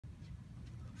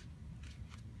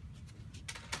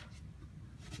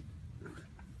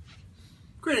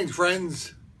Greetings,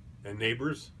 friends. And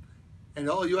neighbors. And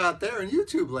all you out there in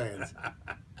YouTube land.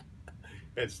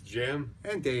 It's Jim.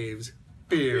 And Dave's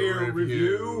Beer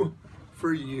Review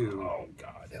for you. Oh,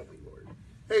 God, help me, Lord.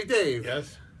 Hey, Dave.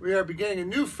 Yes? We are beginning a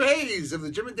new phase of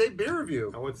the Jim and Dave Beer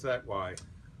Review. Now, what's that? Why?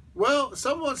 Well,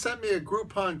 someone sent me a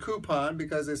Groupon coupon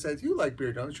because they said, you like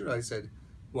beer, don't you? And I said,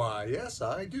 why, yes,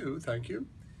 I do, thank you.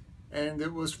 And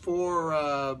it was for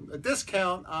a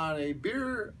discount on a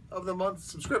Beer of the Month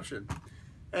subscription.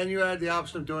 And you had the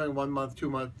option of doing 1 month, 2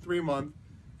 month, 3 month.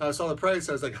 I saw the price,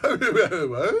 I was like,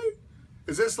 what?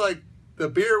 Is this like the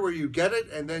beer where you get it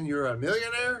and then you're a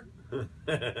millionaire?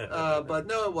 But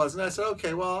no, it wasn't. I said,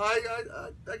 okay, well, I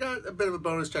got a bit of a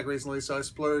bonus check recently, so I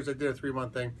splurged. I did a 3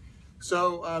 month thing.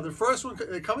 So the first one,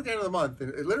 they come at the end of the month.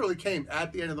 And it literally came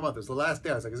at the end of the month. It was the last day.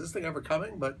 I was like, is this thing ever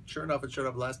coming? But sure enough, it showed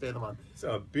up last day of the month.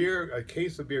 So a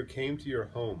case of beer came to your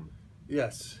home.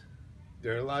 Yes.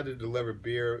 They're allowed to deliver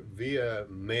beer via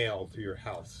mail to your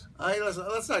house. Listen,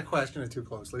 let's not question it too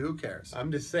closely. Who cares?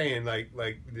 I'm just saying, like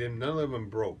none of them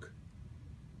broke.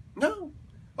 No.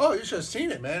 Oh, you should have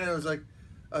seen it, man. It was like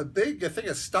a thing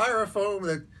of styrofoam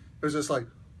that was just like,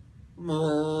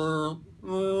 boom.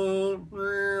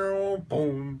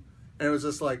 And it was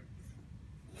just like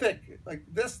thick, like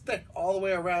this thick all the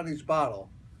way around each bottle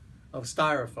of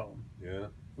styrofoam. Yeah.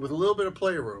 With a little bit of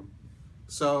playroom.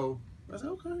 So I said,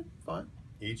 okay, fine.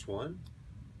 Each one?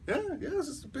 Yeah, it's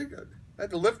just a big, I had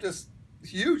to lift this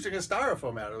huge thing of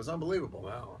styrofoam out. It was unbelievable.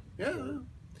 Wow. Yeah.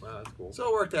 Wow, that's cool. So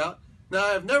it worked out. Now,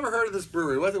 I've never heard of this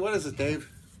brewery. What is it, Dave?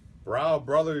 Brow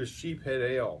Brothers Sheephead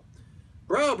Ale.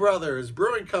 Brow Brothers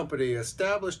Brewing Company,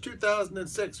 established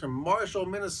 2006 from Marshall,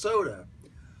 Minnesota.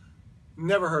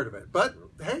 Never heard of it. But,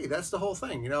 hey, that's the whole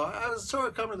thing. You know, I was sort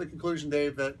of coming to the conclusion,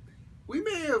 Dave, that we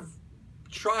may have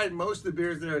tried most of the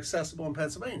beers that are accessible in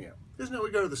Pennsylvania. Because, you know,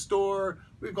 we go to the store,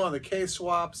 we've gone to case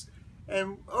swaps,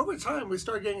 and over time we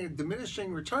start getting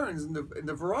diminishing returns in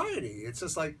the variety. It's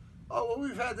just like, oh, well,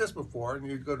 we've had this before, and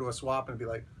you go to a swap and be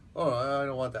like, oh, I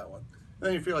don't want that one. And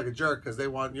then you feel like a jerk because they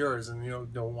want yours and you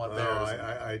don't want theirs.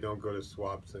 I don't go to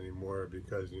swaps anymore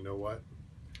because, you know what?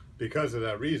 Because of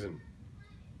that reason.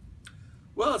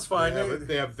 Well, it's fine.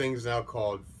 They have things now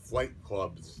called flight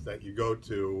clubs that you go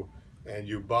to, and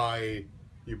you buy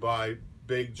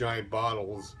big giant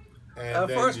bottles.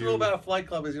 And first rule about a flight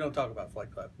club is you don't talk about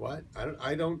flight club. What?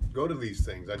 I don't go to these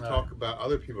things. I talk about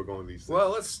other people going to these things. Well,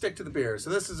 let's stick to the beer. So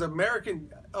this is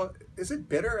American. Oh, is it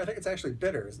bitter? I think it's actually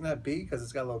bitter. Isn't that B because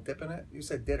it's got a little dip in it? You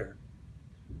said Ditter.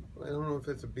 I don't know if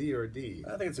it's a B or a D.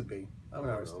 I think it's a B. I don't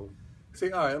know. know. See,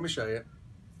 all right, let me show you.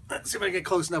 Let's see if I can get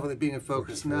close enough with it being in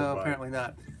focus. No, apparently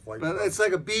not. But it's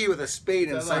like a B with a spade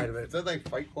inside of it. Is that like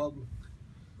Fight Club?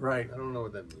 Right. I don't know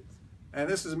what that means. And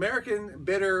this is American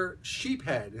Bitter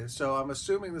Sheephead. So I'm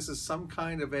assuming this is some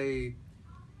kind of a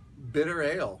bitter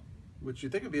ale, which you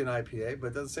think would be an IPA, but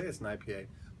it doesn't say it's an IPA.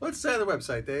 What's it say on the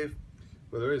website, Dave?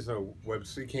 Well, there is no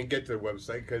website. You can't get to the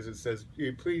website because it says,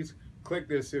 please click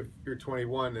this if you're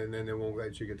 21, and then it won't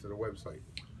let you get to the website.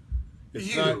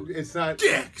 It's not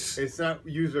dicks! It's not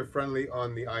user-friendly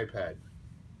on the iPad.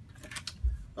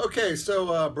 Okay,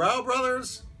 so Brow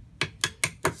Brothers.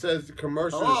 It says the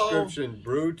commercial description,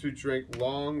 brewed to drink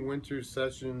long winter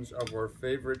sessions of our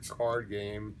favorite card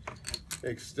game.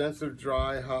 Extensive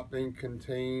dry hopping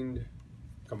combined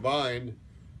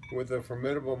with a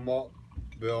formidable malt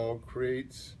bill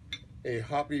creates a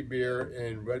hoppy beer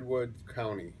in Redwood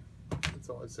County. That's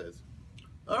all it says.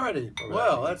 Alrighty.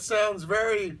 Well, that sounds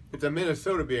very... It's a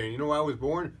Minnesota beer. And you know where I was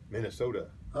born? Minnesota.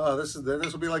 Oh, this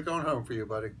will be like going home for you,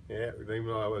 buddy. Yeah, even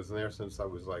though I was there since I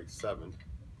was like 7.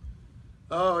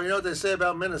 Oh, you know what they say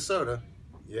about Minnesota?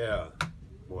 Yeah.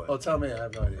 What? Oh, tell me. I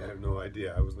have no idea. I have no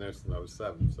idea. I was there since I was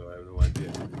 7, so I have no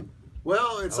idea.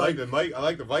 Well, it's I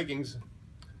like the Vikings.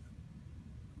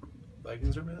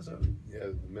 Vikings are Minnesota? Yeah,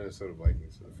 the Minnesota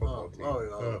Vikings, the football team.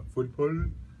 Football?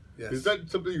 Yes. Is that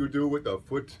something you do with a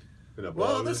foot and a ball?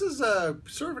 Well, this is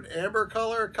sort of an amber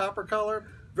color, copper color.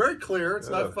 Very clear. It's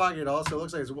not foggy at all, so it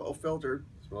looks like it's well filtered.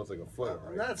 It smells like a foot,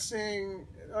 right? I'm not seeing...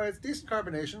 it's decent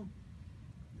carbonation.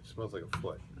 It smells like a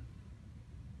foot.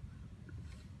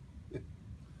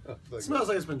 It smells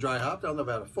like it's been dry hopped. I don't know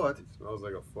about a foot. It smells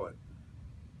like a foot.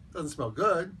 Doesn't smell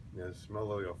good. Yeah, it smells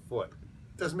like a foot.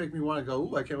 Doesn't make me want to go,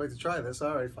 ooh, I can't wait to try this.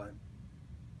 All right, fine.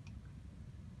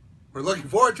 We're looking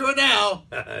forward to it now.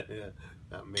 Yeah,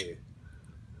 not me.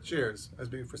 Cheers. I was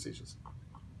being facetious.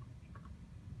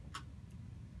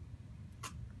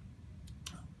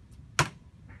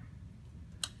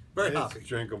 Very hoppy. It's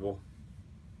drinkable.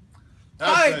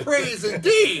 High praise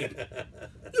indeed.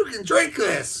 You can drink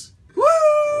this. Woo!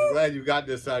 I'm glad you got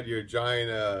this out of your giant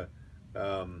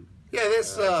Yeah,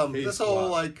 this whole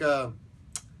swap. like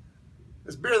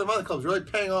This Beer of the Month Club's really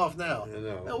paying off now. I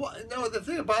know. No, the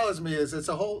thing that bothers me is it's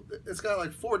got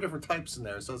like 4 different types in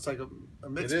there, so it's like a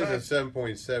mixed bag. It is a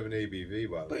 7.7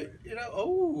 ABV, by the way. But, you know,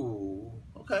 oh,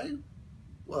 okay.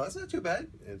 Well, that's not too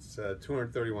bad. It's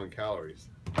 231 calories.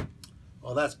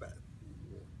 Well, that's bad.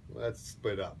 Well, that's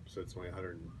split up, so it's only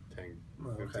 110,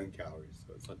 15 calories,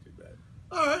 so it's not too bad.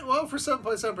 All right, well, for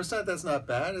 7.7%, that's not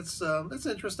bad. It's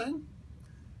interesting.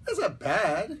 It's not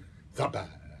bad. Not bad.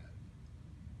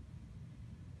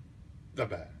 Not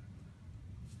bad.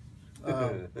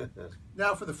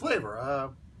 Now for the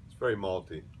flavor. It's very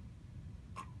malty.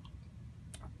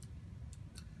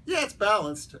 Yeah, it's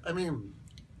balanced. I mean,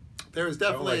 there is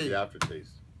definitely... I don't like the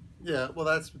aftertaste. Yeah, well,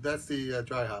 that's the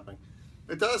dry hopping.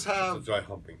 It does have... It's a dry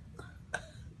humping.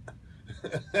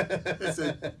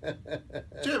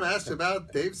 Jim asked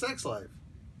about Dave's sex life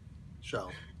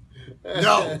show.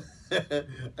 No!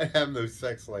 I have no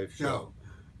sex life show.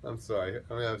 No. I'm sorry.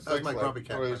 I mean, I have That was sex my life grumpy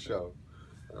cat for the question. show.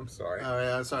 I'm sorry. All right,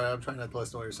 I'm sorry. I'm trying not to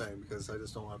listen to what you're saying because I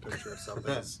just don't want a picture of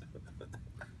something.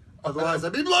 Otherwise,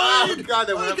 I'd be blind. Oh,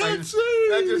 God, I can't see.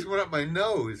 That just went up my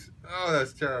nose. Oh,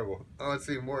 that's terrible. Oh, it's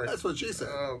even worse. That's what she said.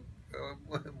 Oh,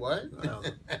 what? No.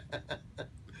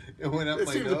 It went up It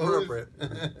my seemed nose. appropriate.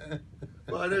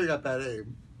 Well, I know you got bad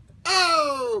aim.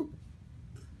 Oh!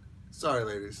 Sorry,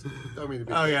 ladies. Don't mean to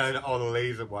be. Oh, yeah, and all the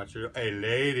ladies that watch it. Hey,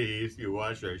 ladies, you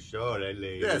watch our show, that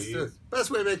ladies. Yes, the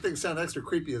best way to make things sound extra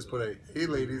creepy is put a "Hey,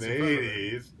 ladies." in front of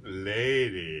it.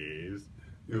 Ladies.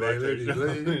 You Lay, watch our ladies, show,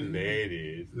 ladies.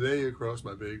 ladies. Lay across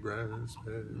my big brass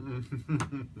bed.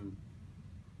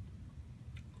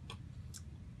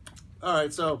 All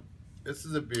right, so This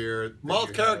is a beer.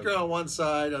 malt character on one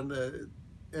side on the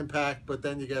impact, but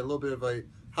then you get a little bit of a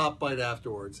hop bite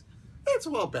afterwards. It's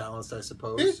well balanced, I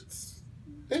suppose.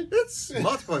 It's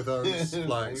multiple thumbs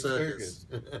flying circus.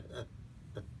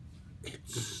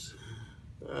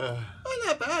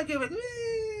 Not bad. I'll give it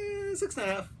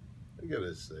 6.5. I give it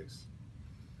a 6.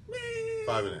 Eh.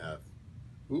 5.5.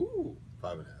 Ooh,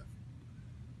 5.5.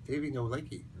 Davey no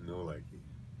likey. No likey.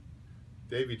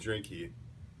 Davey drinky,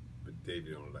 but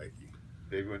Davey don't likey.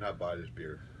 Davey would not buy this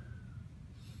beer.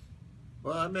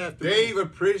 Well, I'm gonna have to. Dave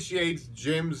appreciates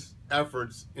Jim's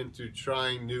efforts into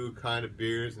trying new kind of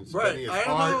beers and spending his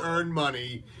hard-earned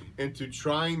money into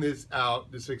trying this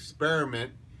out, this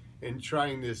experiment, and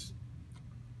trying this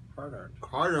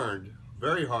hard-earned,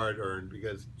 very hard-earned,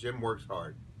 because Jim works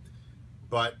hard.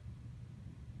 But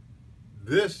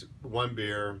this one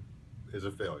beer is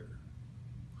a failure.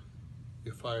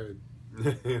 You're fired.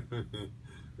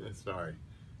 Sorry,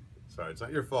 it's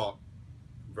not your fault.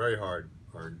 Very hard.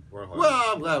 We're hard.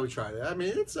 Well, I'm glad we tried it. I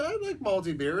mean, it's I like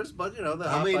malty beers, but you know the.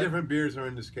 How many different beers are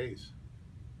in this case?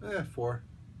 4.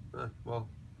 Well,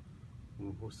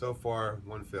 so far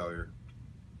 1 failure.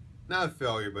 Not a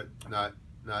failure, but not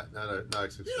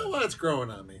a success. You know what? It's growing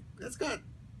on me. It's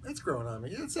growing on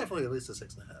me. It's definitely at least a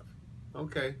 6.5.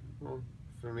 Okay. Well,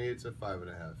 for me, it's a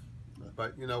 5.5.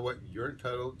 But you know what? You're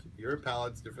entitled. Your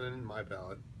palate's different than my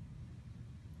palate.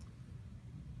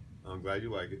 I'm glad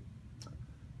you like it.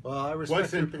 Well, I respect.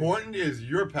 What's important is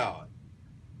your palate,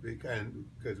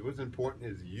 because what's important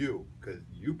is you, because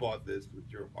you bought this with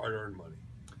your hard-earned money.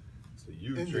 So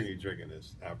you drinking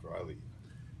this after I leave.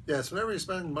 Yes, whenever you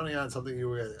spend money on something,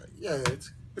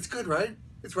 it's good, right?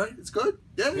 It's right. It's good.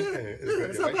 Yeah.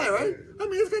 It's not bad, right? I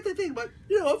mean, it's got that thing, but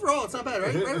overall, it's not bad,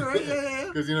 right? Right. Yeah.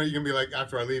 Because you can be like,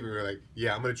 after I leave, and you're like,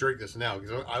 yeah, I'm gonna drink this now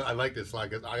because I like this.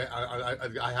 Like,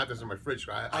 I have this in my fridge.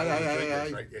 I drink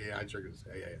this, right? Yeah, I drink this.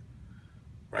 Yeah.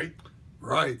 Right. All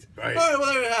right.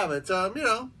 Well, there you have it.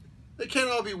 They can't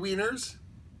all be wieners.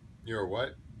 You're a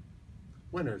what?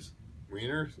 Winners.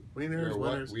 Wieners? Wieners,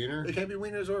 winners. Wiener? They can't be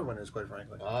wieners or winners, quite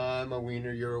frankly. I'm a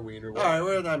wiener, you're a wiener. All right,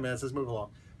 we're at 9 minutes. Let's move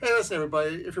along. Hey, listen,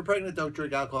 everybody. If you're pregnant, don't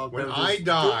drink alcohol. When I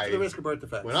die, the risk of birth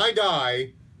defects. When I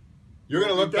die, you're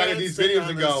going to look back at these videos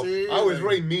and go, I was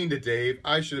really mean to Dave.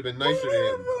 I should have been nicer to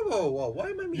him. Whoa. Why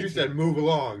am I mean? You said move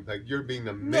along, like you're being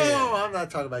the man. No, I'm not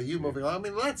talking about you moving along. I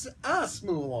mean, let's us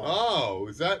move along. Oh,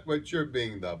 is that what you're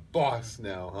being the boss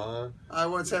now, huh? I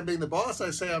wouldn't say I'm being the boss.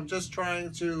 I say I'm just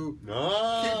trying to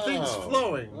keep things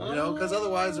flowing, because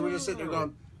otherwise we're just sitting there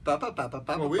going,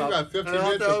 well, we've got 15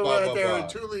 minutes of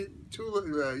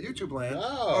YouTube land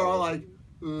are all like,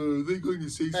 they're going to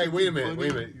say hey, wait a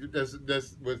minute. Does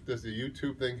the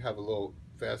YouTube thing have a little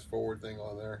fast forward thing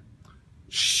on there?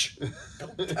 Shh!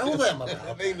 Don't tell them about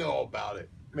it. They know about it.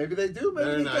 Maybe they do, maybe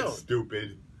they don't. They're not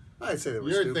stupid. I'd say they were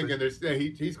You're stupid.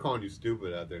 thinking he's calling you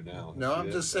stupid out there now. No, I'm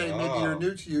just saying maybe you're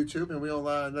new to YouTube and we'll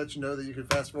let you know that you can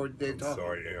fast forward Dave talking.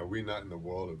 Sorry, we're not in the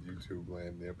world of YouTube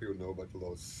land there. People know about the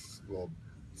little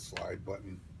slide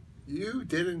button. You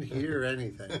didn't hear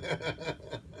anything.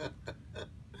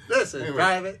 Listen, Anyway.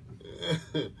 Private.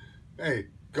 Hey,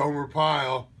 Gomer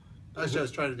Pyle. I was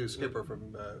just trying to do Skipper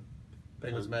from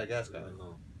Penguins of Madagascar.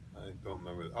 I don't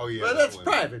remember. Oh, yeah. Well, that's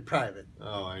Private.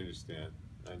 Oh, I understand.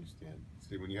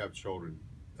 See, when you have children,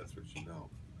 that's what you know.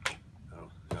 I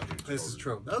don't have any This is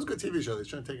children. true. That was a good TV show. They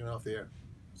should have taken it off the air.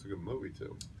 It's a good movie,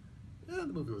 too. Yeah, the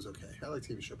movie was okay. I like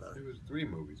TV show better. There was 3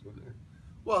 movies, wasn't there?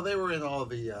 Well, they were in all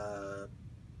the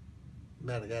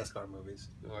Madagascar movies.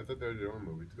 No, I thought they were their own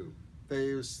movie, too.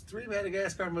 There was 3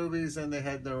 Madagascar movies, and they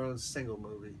had their own single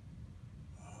movie.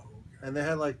 Oh, okay. And they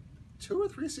had like 2 or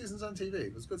 3 seasons on TV.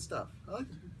 It was good stuff. I like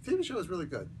the TV show was really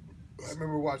good. I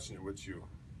remember watching it with you.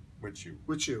 With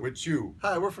you.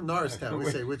 Hi, we're from Norristown. We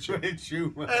say with you. With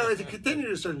you. Anyway, to continue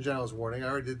the Surgeon General's warning, I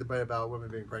already did the bit about women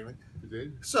being pregnant. You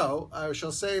did? So, I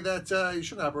shall say that you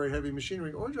shouldn't operate heavy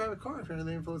machinery or drive a car if you're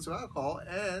under the influence of alcohol,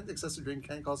 and excessive drink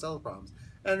can cause health problems.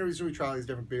 And the reason we try these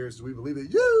different beers is we believe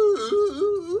that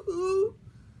you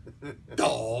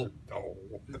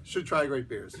should try great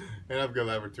beers. And I'm going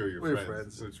to have 2 of your We're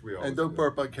friends. Which we and don't do.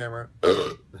 burp on camera.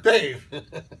 Dave!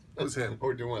 That was him.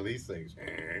 Or doing one of these things.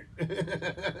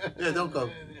 Yeah, don't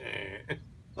go.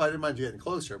 Well, I didn't mind you getting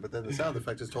closer, but then the sound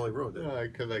effect just totally ruined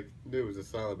it. Because I knew it was a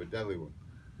silent but deadly one.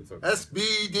 It's okay.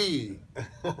 SBD.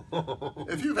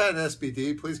 If you've had an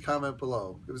SBD, please comment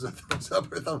below. It was a thumbs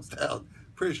up or a thumbs down.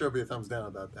 Pretty sure it'll be a thumbs down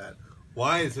about that.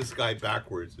 Why is this guy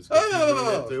backwards? Is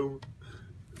Oh! too?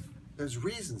 There's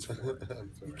reasons for it.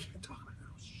 I'm sorry. You can't talk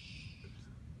about it. Shh.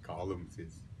 Call him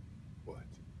his what?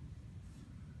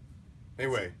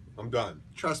 Anyway, I'm done.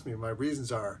 Trust me, my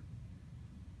reasons are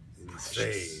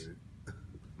Insane.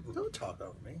 Don't talk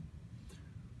over me.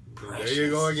 There you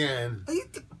go again.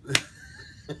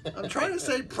 I'm trying to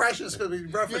say precious because we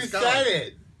referenced You God. said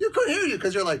it. You couldn't hear you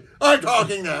because you're like, I'm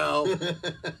talking now.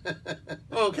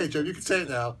 Okay, Jim, you can say it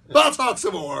now. I'll talk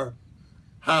some more.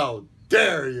 How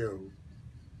dare you?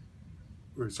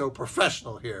 We're so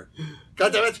professional here.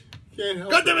 God damn it. Can't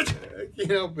help God damn it. I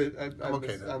can't help it. I'm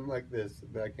okay now. I'm like this,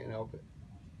 but I can't help it.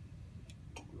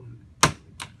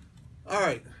 All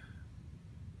right.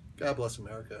 God bless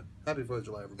America. Happy 4th of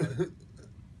July, everybody.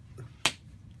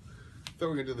 Thought we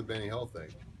were going to do the Benny Hill thing.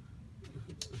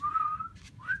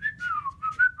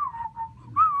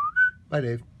 Bye,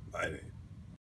 Dave. Bye, Dave.